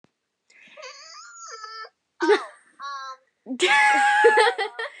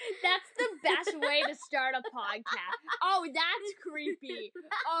That's the best way to start a podcast. Oh, that's creepy.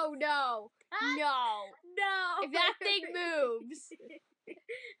 Oh, no. No. If that thing moves.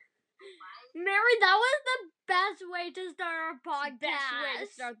 Mary, that was the best way to start our podcast. Best way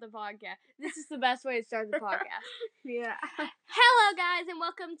to start the podcast. This is the best way to start the podcast. Yeah. Hello, guys, and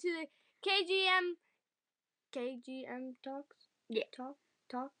welcome to the KGM Talks? Yeah. Talk.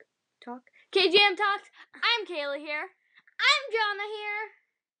 KGM Talks. I'm Kayla here. I'm Jonna here.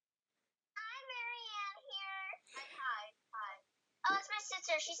 I'm Marianne here. Hi. Oh, it's my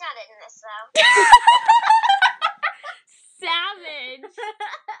sister. She's not in this, though. Savage.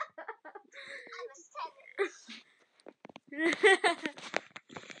 I'm a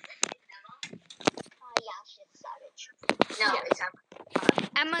Oh, yeah, she's savage. No, Yeah. it's not.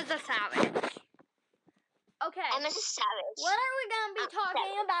 Emma's a savage. Okay. Emma's a savage. What are we going to be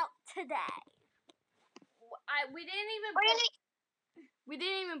talking about today? We didn't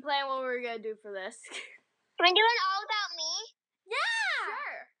even plan what we were going to do for this. Can we do an all about me? Yeah.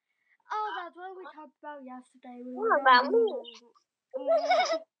 Sure. Oh, that's what we talked about yesterday. All about me.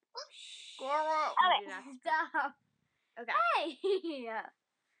 Stop. Okay. Hey. Yeah.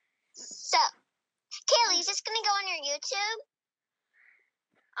 So, Kayla, is this going to go on your YouTube?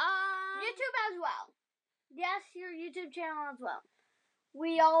 YouTube as well. Yes, your YouTube channel as well.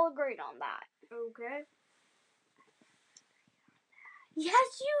 We all agreed on that. Okay.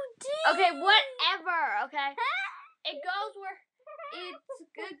 Yes, you did. Okay, whatever. Okay. It goes where it's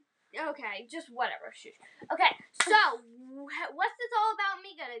good. Okay, just whatever. Shush. Okay, so what's this all about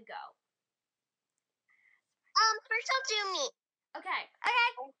me gonna go? First I'll do me. Okay.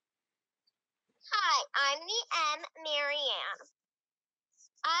 Hi, I'm the Marianne.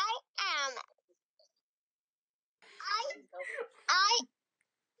 I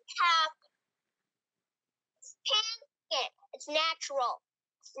have pancake. It's natural.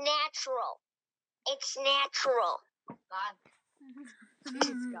 God.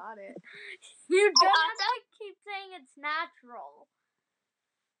 He's got it. You don't have to keep saying it's natural.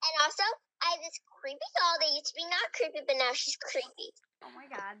 And also, I have this creepy doll that used to be not creepy, but now she's creepy. Oh my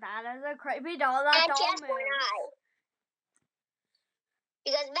god, that is a creepy doll. That And doll she has one moves. eye.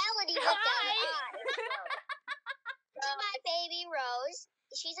 Because Melody looked down the eye. This is my baby Rose.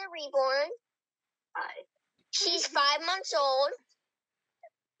 She's a reborn. Hi. She's 5 months old.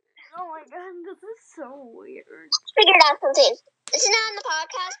 Oh my god, this is so weird. Figured out something. This is not on the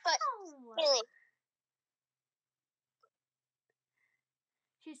podcast, but really.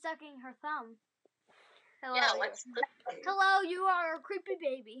 She's sucking her thumb. Hello. Yeah, let's Hello, you are a creepy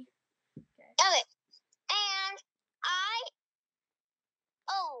baby. Okay. And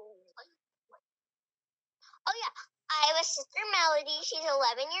Oh yeah. I have a sister Melody. She's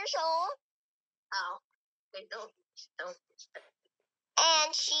 11 years old. Oh. Wait, don't.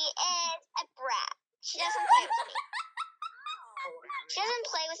 And she is a brat. She doesn't play with me. She doesn't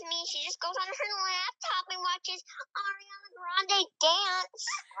play with me. She just goes on her laptop and watches Ariana Grande dance.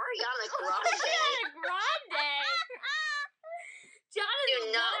 Ariana Grande. John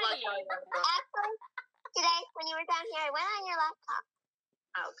is Do not watch Ariana Grande. Actually, today when you were down here, I went on your laptop.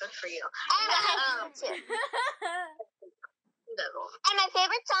 Oh, good for you. And too. And my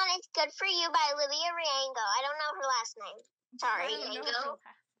favorite song is "Good for You" by Olivia Rodrigo. I don't know her last name. Sorry,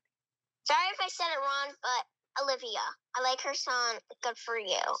 Sorry if I said it wrong, but Olivia. I like her song "Good for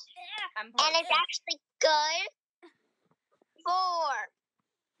You," and it's actually good for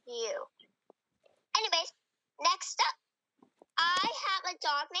you. Anyways, next up, I have a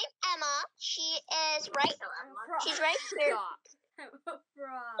dog named Emma. She is right. She's right here.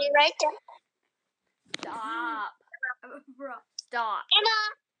 She's right there. Stop. Emma.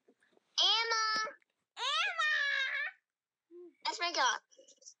 That's my dog.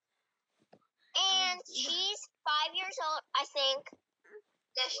 And she's 5 years old, I think.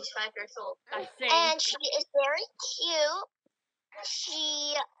 Yeah, she's 5 years old. I think. And she is very cute.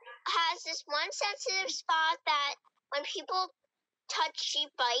 She has this one sensitive spot that when people touch, she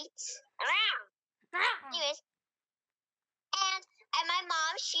bites. Anyways. And my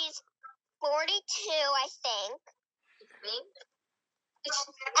mom, she's 42, I think.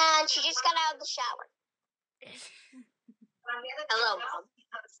 And she just got out of the shower. Hello, Mom.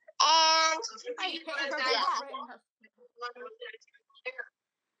 And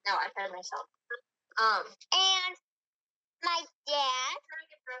no, I fed myself. And my dad.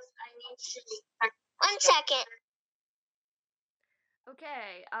 1 second.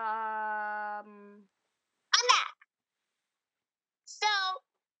 Okay. I'm back. So,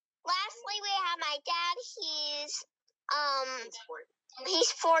 lastly, we have my dad.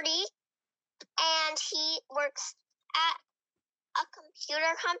 He's 40, and he works at a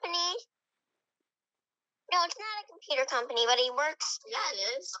computer company. No, it's not a computer company, but he works. Yeah, it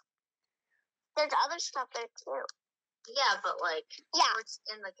is. There's other stuff there too. Yeah, but yeah, works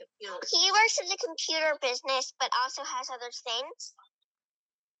in the computer. He works in the computer business, but also has other things.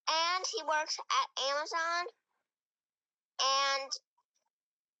 And he works at Amazon and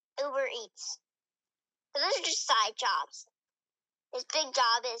Uber Eats. So those are just side jobs. His big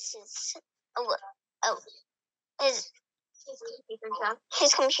job is his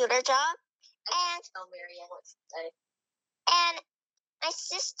computer job. And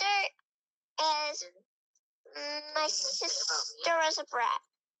and my sister is a brat.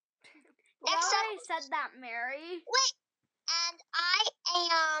 You already said that, Mary. Wait, and I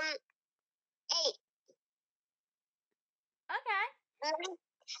am 8. Okay.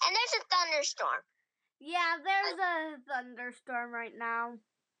 And there's a thunderstorm. Yeah, there's a thunderstorm right now.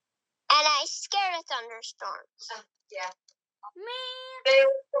 And I'm scared of thunderstorms. Yeah. Me?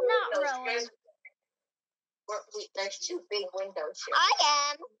 Not really. There's 2 big windows here. I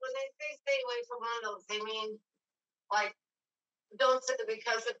am. When they say stay away from windows, they mean, don't sit there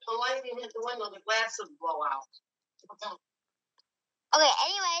because if the lightning hit the window, the glass would blow out. Okay,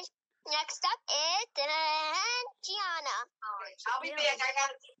 anyways, next up is Gianna. I'll be back. I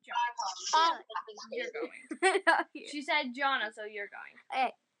gotta take You're going. She said Jonna, so you're going.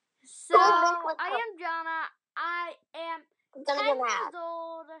 Okay. So, I am Jonna. I am 10 years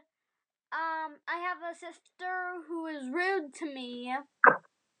old. I have a sister who is rude to me.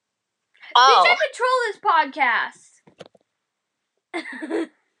 Oh. We should control this podcast.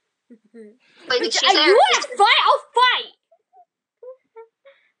 You want to fight? I'll fight.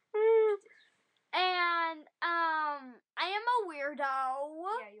 And I am a weirdo.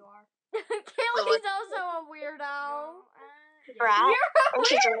 Yeah, you are. Kaylee's also a weirdo. You're a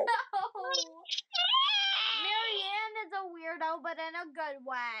weirdo. Marianne is a weirdo, but in a good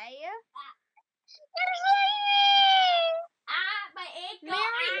way. My ankle.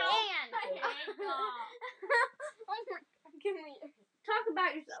 Marianne. My ankle. Oh my God, give me. Talk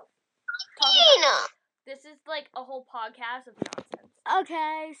about yourself. This is like a whole podcast of nonsense.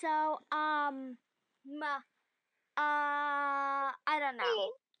 Okay, so I don't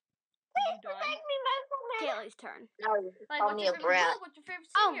know. Kaylee's turn. No, What's your favorite book? What's your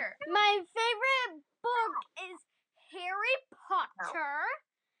favorite singer? My favorite book is Harry Potter.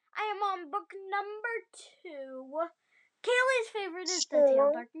 I am on book number 2. Kaylee's favorite is The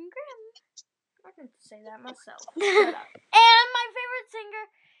Tale Dark and Grim. I can say that myself. Shut up. And my favorite singer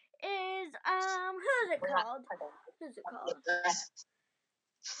is who's it called?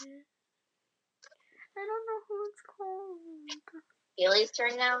 I don't know who it's called. Kaylee's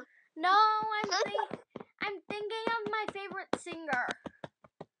turn now? No, I'm thinking of my favorite singer.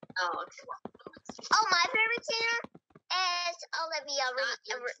 Oh, okay. Oh, my favorite singer is Olivia. Not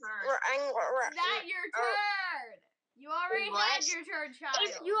your turn. You already had your turn, child.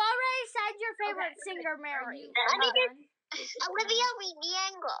 You already said your favorite singer, Mary. Olivia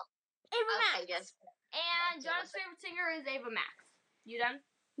Rodrigo. Ava Max. Yes. And John's favorite singer is Ava Max. You done?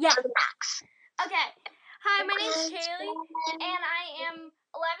 Yeah. Okay. Hi, my name's Kaylee, and I am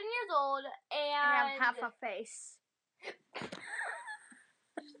 11 years old, and I have half a face.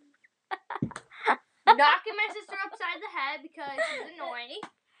 Knocking my sister upside the head because she's annoying.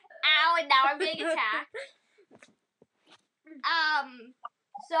 Ow, and now I'm being attacked.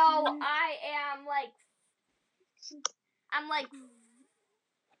 So I'm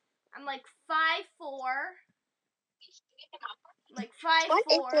like 5'4". Like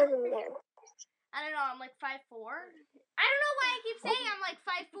 5'4". I don't know, I'm like 5'4". I don't know why I keep saying I'm like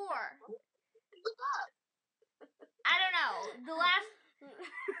 5'4". I don't know.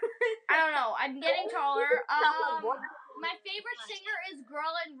 I don't know. I'm getting taller. My favorite singer is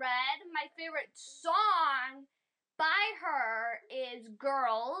Girl in Red. My favorite song by her is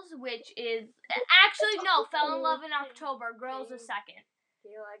Girls, which is actually no, Fell in Love in October. Girls is second.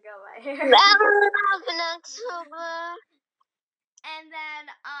 You let go my hair. Fell in Love in October. And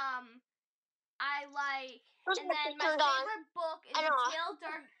then my favorite book is The Tale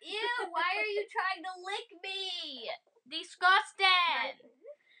Dark. Ew, why are you trying to lick me? Disgusting.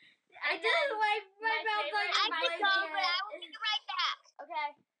 I didn't wipe my mouth on I could go, but I will be right back. Okay.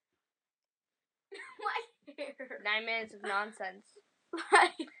 My hair. 9 minutes of nonsense. My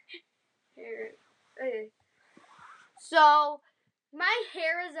hair. So, my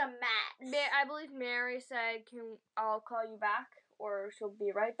hair is a mess. I believe Mary said, I'll call you back, or she'll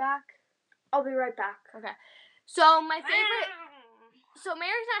be right back. I'll be right back. Okay. So, my favorite... So,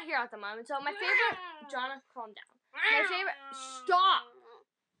 Mary's not here at the moment. So, my favorite... Jonna, calm down. My favorite... Stop!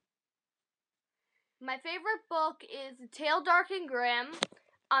 My favorite book is The Tale Dark and Grim,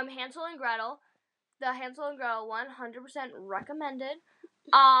 Hansel and Gretel. The Hansel and Gretel one, 100% recommended.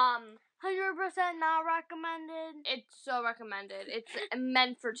 100% not recommended. It's so recommended. It's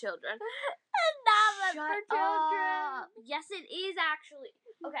meant for children. Not meant for children. Yes, it is actually.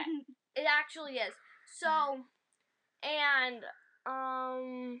 Okay, it actually is. So, and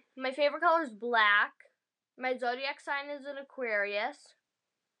my favorite color is black. My zodiac sign is an Aquarius.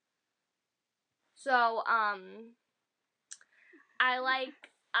 So, I'm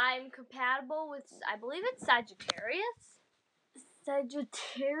compatible with, I believe it's Sagittarius.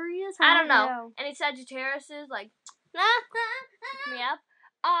 Sagittarius? I don't know. Any Sagittariuses, like, me up?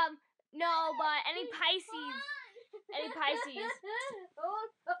 No, but any Pisces. Any Pisces.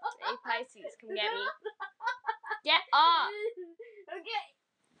 Any Pisces, come get me. Get up. Okay.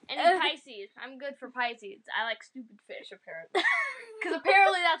 Any Pisces. I'm good for Pisces. I like stupid fish, apparently. Because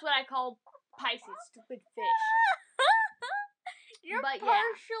apparently that's what I call Pisces, stupid fish. You're But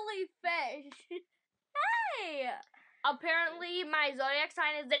partially fish. Hey! Apparently my zodiac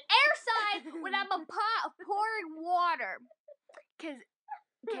sign is an air sign when I'm pouring water. Can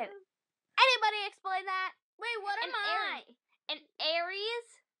anybody explain that? Wait, what am I? An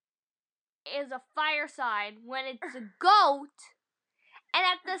Aries is a fire sign when it's a goat, and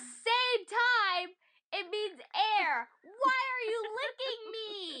at the same time, it means air. Why are you licking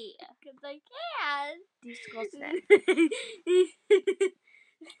me? Because I can. Disgusting.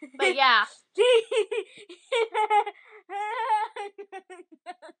 But yeah.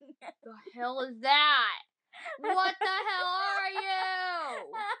 The hell is that? What the hell are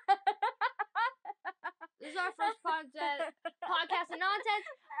you? This is our first podcast of nonsense.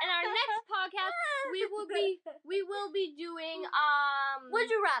 And our next podcast, we will be doing Would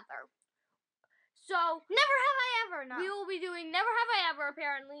you rather? So Never have I ever. No. we will be doing Never Have I Ever,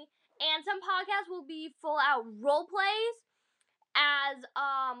 apparently, and some podcasts will be full out role plays as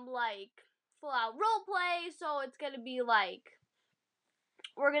like full out role plays. So it's gonna be like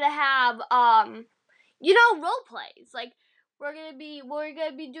we're gonna have role plays. Like we're gonna be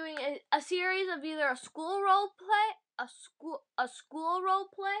doing a series of either a school role play, a school role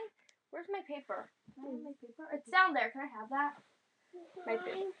play. Where's my paper? Can I have my paper? It's down there. Can I have that? My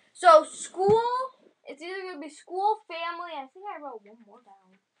paper. So school. It's either gonna be school, family. I think I wrote one more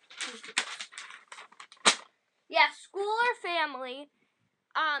down. Yeah, school or family.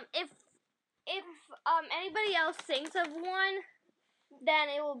 If anybody else thinks of one, then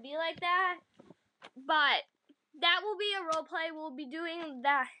it will be like that. But that will be a role play. We'll be doing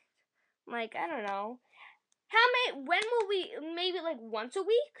that. Like, I don't know. When will we? Maybe like once a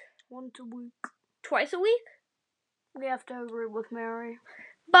week? Once a week. Twice a week? We have to agree with Mary.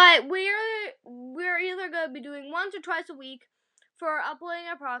 But we're either gonna be doing once or twice a week for uploading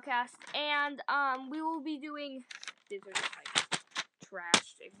our podcast, and we will be doing. These are just like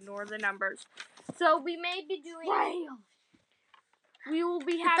trash. Ignore the numbers. So we may be doing. We will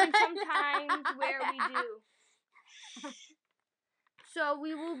be having some times where we do. So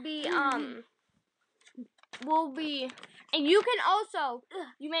we will be and you can also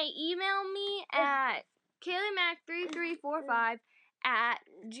you may email me at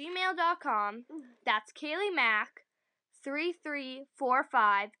KayleeMac3345@gmail.com. That's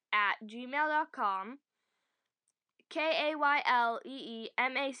KayleeMac3345@gmail.com.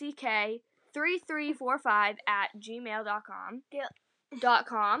 KayleeMac3345@gmail.com.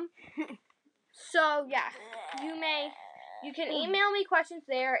 .com. So yeah, you can email me questions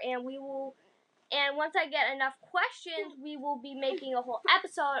there, and once I get enough questions, we will be making a whole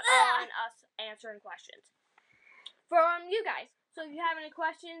episode on us answering questions from you guys. So if you have any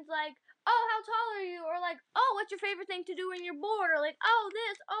questions like, oh, how tall are you? Or like, oh, what's your favorite thing to do when you're bored? Or like, oh,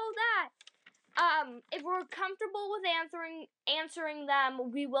 this, oh, that. If we're comfortable with answering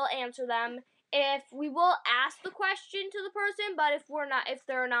them, we will answer them. If we will ask the question to the person, but if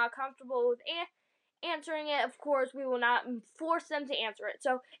they're not comfortable with answering it, of course, we will not force them to answer it.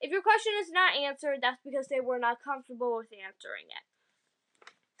 So if your question is not answered, that's because they were not comfortable with answering it.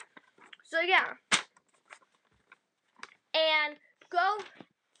 So yeah. And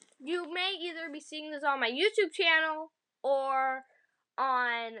you may either be seeing this on my YouTube channel or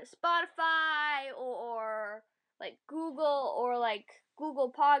on Spotify or like Google or like Google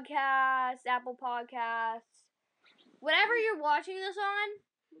Podcasts, Apple Podcasts, whatever you're watching this on.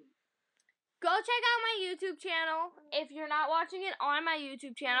 Go check out my YouTube channel. If you're not watching it on my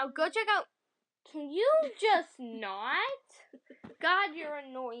YouTube channel, go check out. Can you just not? God, you're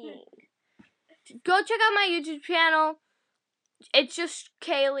annoying. Go check out my YouTube channel. It's just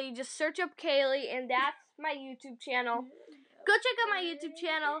Kaylee. Just search up Kaylee, and that's my YouTube channel. Go check out my YouTube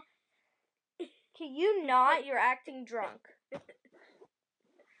channel. Can you not? You're acting drunk.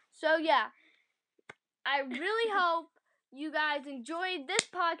 So, yeah. I really hope you guys enjoyed this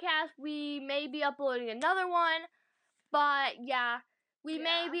podcast. We may be uploading another one. But, yeah. We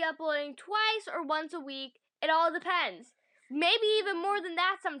may be uploading twice or once a week. It all depends. Maybe even more than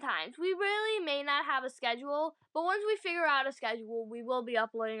that sometimes. We really may not have a schedule. But once we figure out a schedule, we will be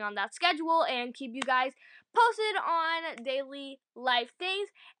uploading on that schedule and keep you guys posted on daily life things.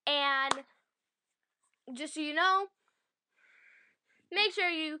 And just so you know, make sure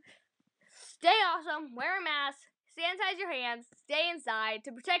you stay awesome, wear a mask, sanitize your hands, stay inside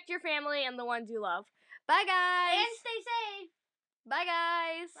to protect your family and the ones you love. Bye, guys. And stay safe. Bye,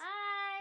 guys. Bye.